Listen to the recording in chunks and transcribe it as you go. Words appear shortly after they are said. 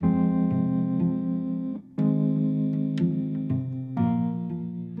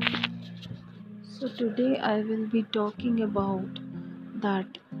today I will be talking about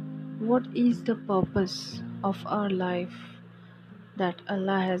that what is the purpose of our life that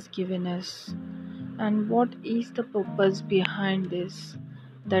Allah has given us, and what is the purpose behind this,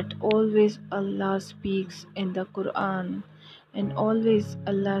 that always Allah speaks in the Quran, and always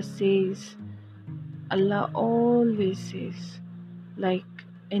Allah always says, like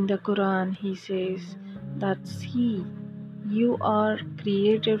in the Quran He says that see, you are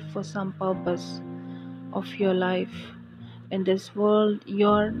created for some purpose of your life. In this world,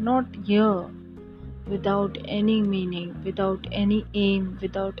 you're not here without any meaning, without any aim,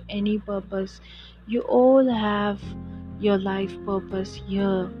 without any purpose. You all have your life purpose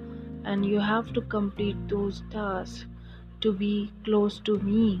here, and you have to complete those tasks to be close to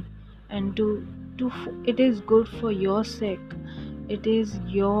me, and to it is good for your sake. It is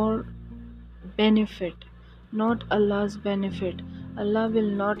your benefit, not Allah's benefit. Allah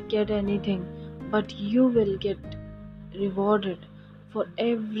will not get anything, but you will get rewarded for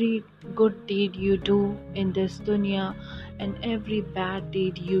every good deed you do in this dunya and every bad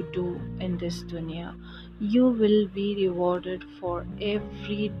deed you do in this dunya. You will be rewarded for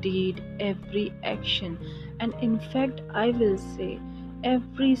every deed, every action, and in fact, I will say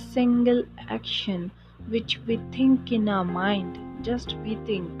every single action which we think in our mind. Just we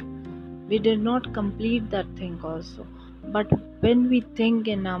think, we did not complete that thing also, but when we think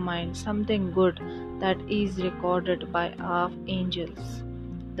in our mind something good, that is recorded by our angels,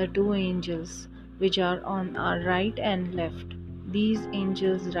 the two angels which are on our right and left. These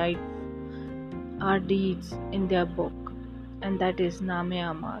angels write our deeds in their book, and that is Name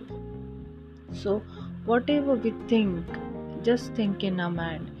Amal. So whatever we think, just think in our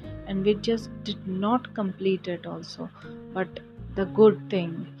mind, and we just did not complete it also, but the good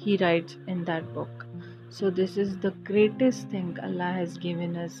thing He writes in that book. So this is the greatest thing Allah has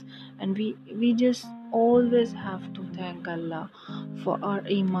given us, and we just always have to thank Allah for our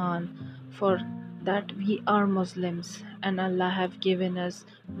iman, for that we are Muslims, and Allah have given us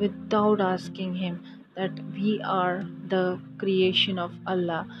without asking Him, that we are the creation of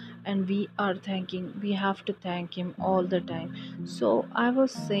Allah, and we have to thank Him all the time. So I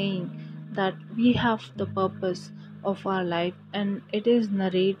was saying that we have the purpose of our life, and it is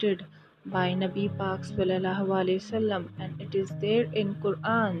narrated by Nabi Pak Sallallahu Alaihi Wasallam, and it is there in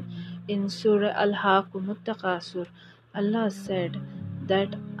Quran in Surah Al-Haqqum At-Takasur. Allah said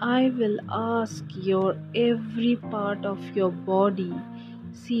that I will ask your every part of your body.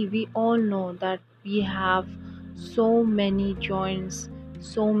 See, we all know that we have so many joints,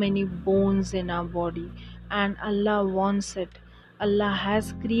 so many bones in our body, and Allah wants it. Allah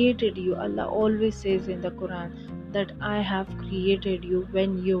has created you. Allah always says in the Quran that I have created you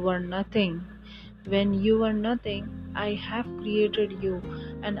when you were nothing. When you were nothing, I have created you,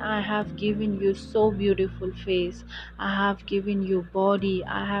 and I have given you so beautiful face. I have given you body.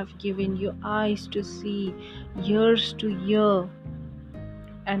 I have given you eyes to see, ears to hear,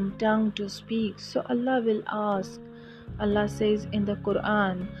 and tongue to speak. So Allah will ask. Allah says in the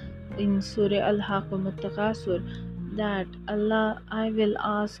Quran in Surah Al-Haqqum At-Takasur that Allah, I will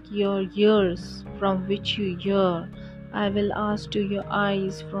ask your ears from which you hear. I will ask to your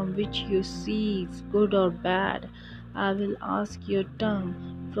eyes from which you see, good or bad. I will ask your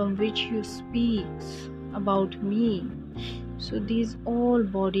tongue from which you speak about me. So these all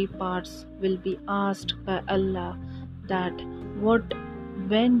body parts will be asked by Allah, that what,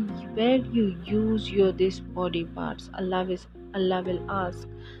 when, where you use your this body parts. Allah will ask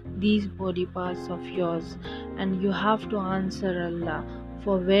these body parts of yours, and you have to answer Allah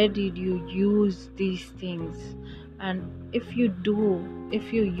for where did you use these things. And if you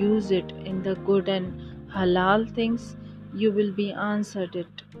use it in the good and halal things, you will be answered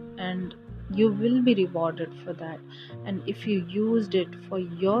it, and you will be rewarded for that. And if you used it for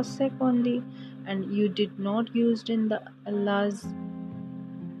your sake only, and you did not use it in the Allah's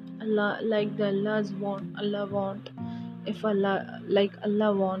Allah, like the Allah want, if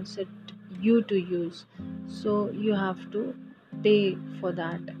Allah wants it you to use, so you have to pay for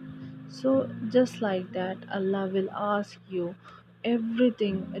that. So just like that, Allah will ask you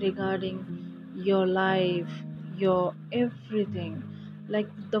everything regarding your life, your everything. Like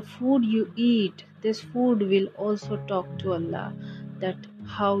the food you eat, this food will also talk to Allah, that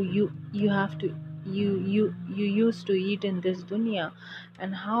how you have to you used to eat in this dunya,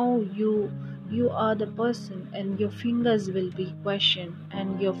 and how you are the person, and your fingers will be questioned,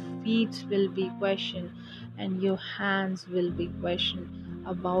 and your feet will be questioned, and your hands will be questioned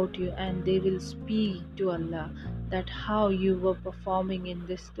about you, and they will speak to Allah that how you were performing in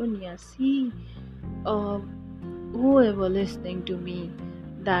this dunya. See, uh, whoever listening to me,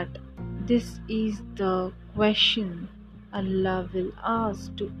 that This is the question Allah will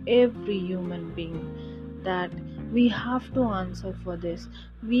ask to every human being, that we have to answer for this.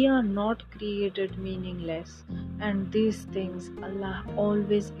 We are not created meaningless, and these things Allah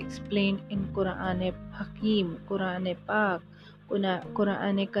always explained in Quran Hakim, Quran Pak,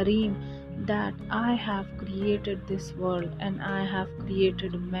 Quran Kareem, that I have created this world and I have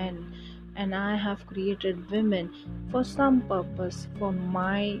created men and I have created women for some purpose, for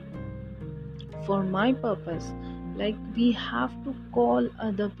my purpose. Like, we have to call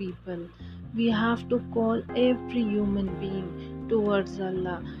other people, we have to call every human being towards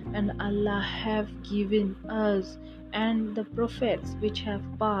Allah, and Allah have given us and the prophets which have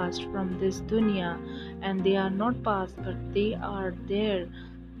passed from this dunya, and they are not past but they are there,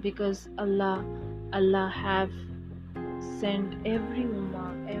 because Allah have sent every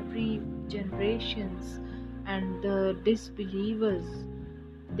ummah, every generations, and the disbelievers,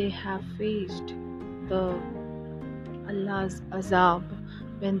 they have faced the Allah's azab.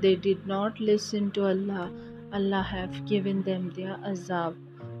 When they did not listen to Allah, Allah have given them their azab.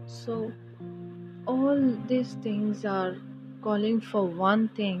 So all these things are calling for one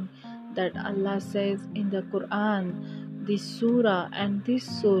thing, that Allah says in the Quran, this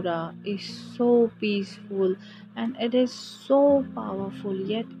surah is so peaceful, and it is so powerful,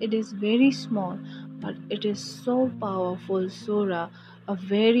 yet it is very small, but it is so powerful surah, a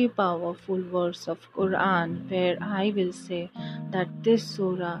very powerful verse of Quran, where I will say that this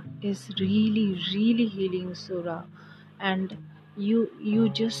surah is really really healing surah. And you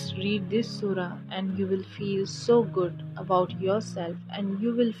just read this surah and you will feel so good about yourself, and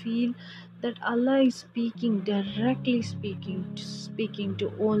you will feel that Allah is speaking, directly speaking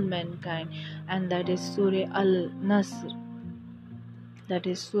to all mankind. And that is Surah Al-Nasr, that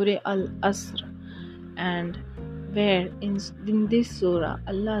is Surah Al-Asr. And where in this surah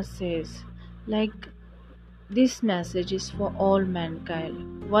Allah says, like, this message is for all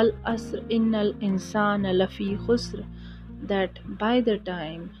mankind. Wal asr innal insana lafi khusr, that by the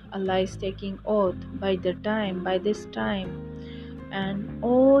time Allah is taking oath, by this time, and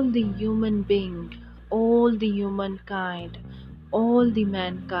all the human being, all the humankind, all the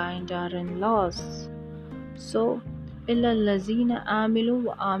mankind are in loss. So, illa allazina amilu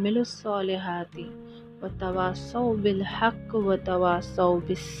wa amilu salihati wa tawasaw bil haqq wa tawasaw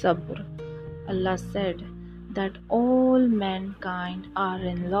bis sabr. Allah said that all mankind are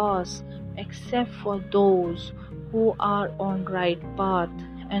in loss except for those who are on right path,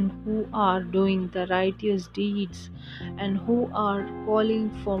 and who are doing the righteous deeds, and who are calling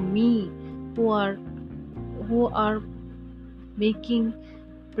for me, who are making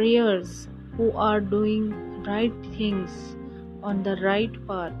prayers, who are doing right things on the right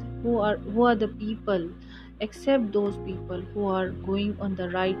path, who are the people, except those people who are going on the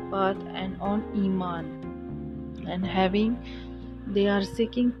right path and on iman, and they are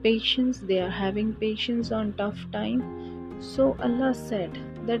seeking patience, they are having patience on tough time. So Allah said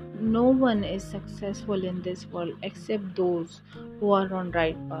that no one is successful in this world except those who are on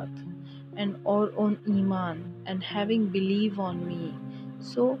right path and or on iman and having belief on me.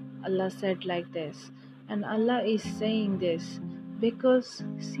 So Allah said like this, and Allah is saying this because,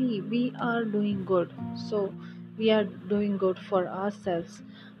 see, we are doing good, so we are doing good for ourselves,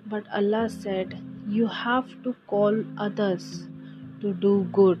 but Allah said you have to call others to do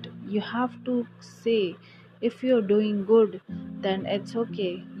good. You have to say, if you're doing good, then it's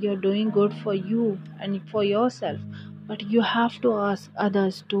okay, you're doing good for you and for yourself, but you have to ask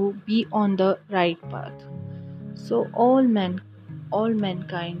others to be on the right path. So all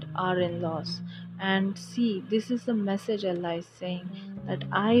mankind are in loss. And see, this is the message Allah is saying, that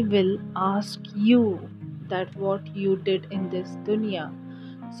I will ask you that what you did in this dunya.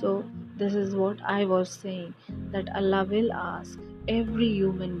 So this is what I was saying, that Allah will ask every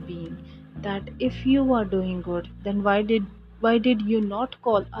human being that if you are doing good, then why did you not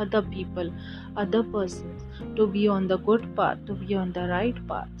call other people, other persons, to be on the good path, to be on the right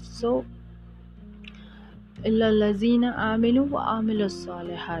path? So إلا الذين آمنوا وعملوا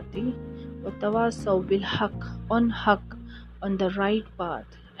الصالحات وتواصوا بالحق, on haq, on the right path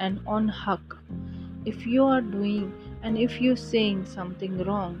and on haq. If you are doing and if you're saying something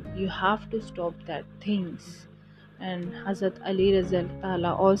wrong, you have to stop that things. And Hazrat Ali Razal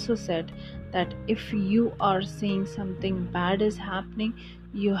Ta'ala also said that if you are saying something bad is happening,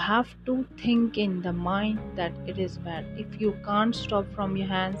 you have to think in the mind that it is bad. If you can't stop from your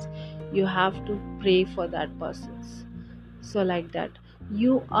hands, you have to pray for that person. So like that,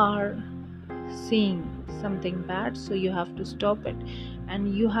 you are saying something bad, so you have to stop it,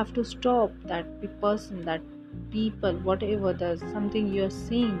 and you have to stop that person, that people, whatever the something you're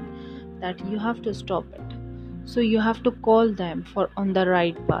saying, that you have to stop it. So you have to call them for on the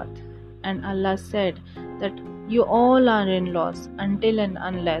right path. And Allah said that you all are in loss until and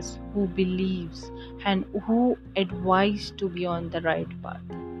unless who believes and who advised to be on the right path.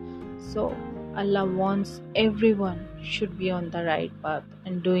 So Allah wants everyone should be on the right path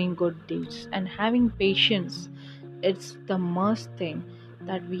and doing good deeds and having patience. It's the must thing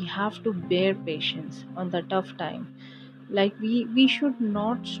that we have to bear patience on the tough time. Like we should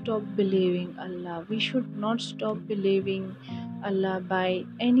not stop believing Allah. We should not stop believing Allah by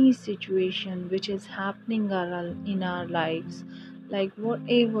any situation which is happening in our lives. Like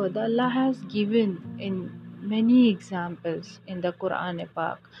whatever the Allah has given in many examples in the Quran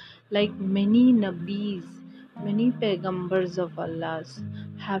Pak, like many nabis, many paygambars of Allah's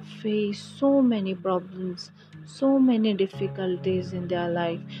have faced so many problems, so many difficulties in their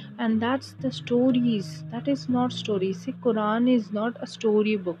life. And that's the stories. That is not stories. See, Quran is not a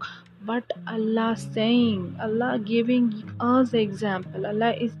storybook, but Allah saying, Allah giving us example.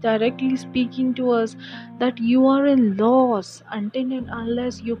 Allah is directly speaking to us that you are in loss until and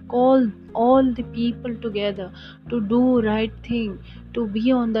unless you call all the people together to do right thing, to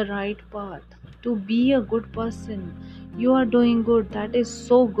be on the right path, to be a good person. You are doing good, that is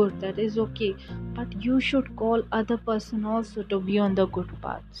so good, that is okay, but you should call other person also to be on the good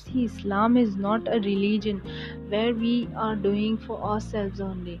path. See, Islam is not a religion where we are doing for ourselves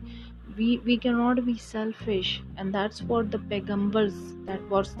only. We cannot be selfish, and that's what the paygambars, that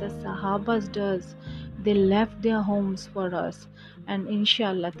what the sahabas does. They left their homes for us. And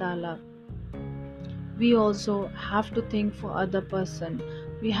inshallah ta'ala, we also have to think for other person.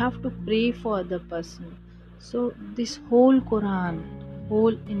 We have to pray for other person. So this whole Quran,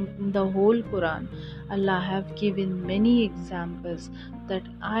 in the whole Quran, Allah have given many examples that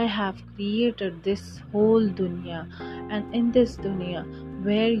I have created this whole dunya. And in this dunya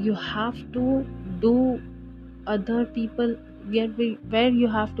where you have to do other people, where you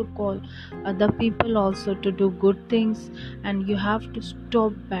have to call other people also to do good things, and you have to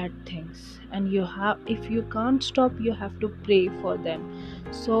stop bad things. And you have, if you can't stop, you have to pray for them.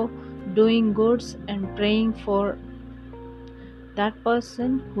 So doing goods and praying for that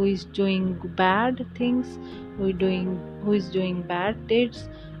person who is doing bad things, who is doing bad deeds.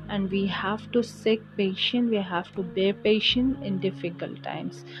 And we have to seek patience, we have to bear patience in difficult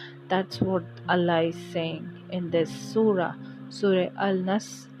times. That's what Allah is saying in this surah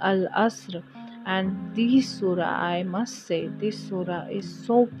al-Asr. And this surah, I must say, this surah is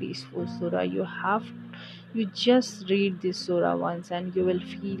so peaceful surah. You just read this surah once and you will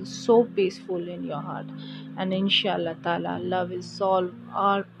feel so peaceful in your heart. And inshallah ta'ala, Allah will solve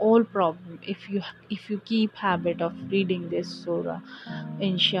our all problem if you keep habit of reading this surah,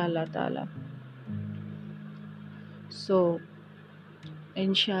 inshallah ta'ala. So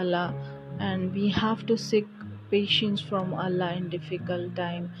inshallah, and we have to seek patience from Allah in difficult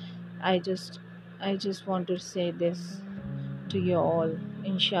time. I just want to say this to you all.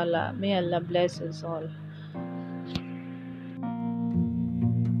 Inshallah, may Allah bless us all.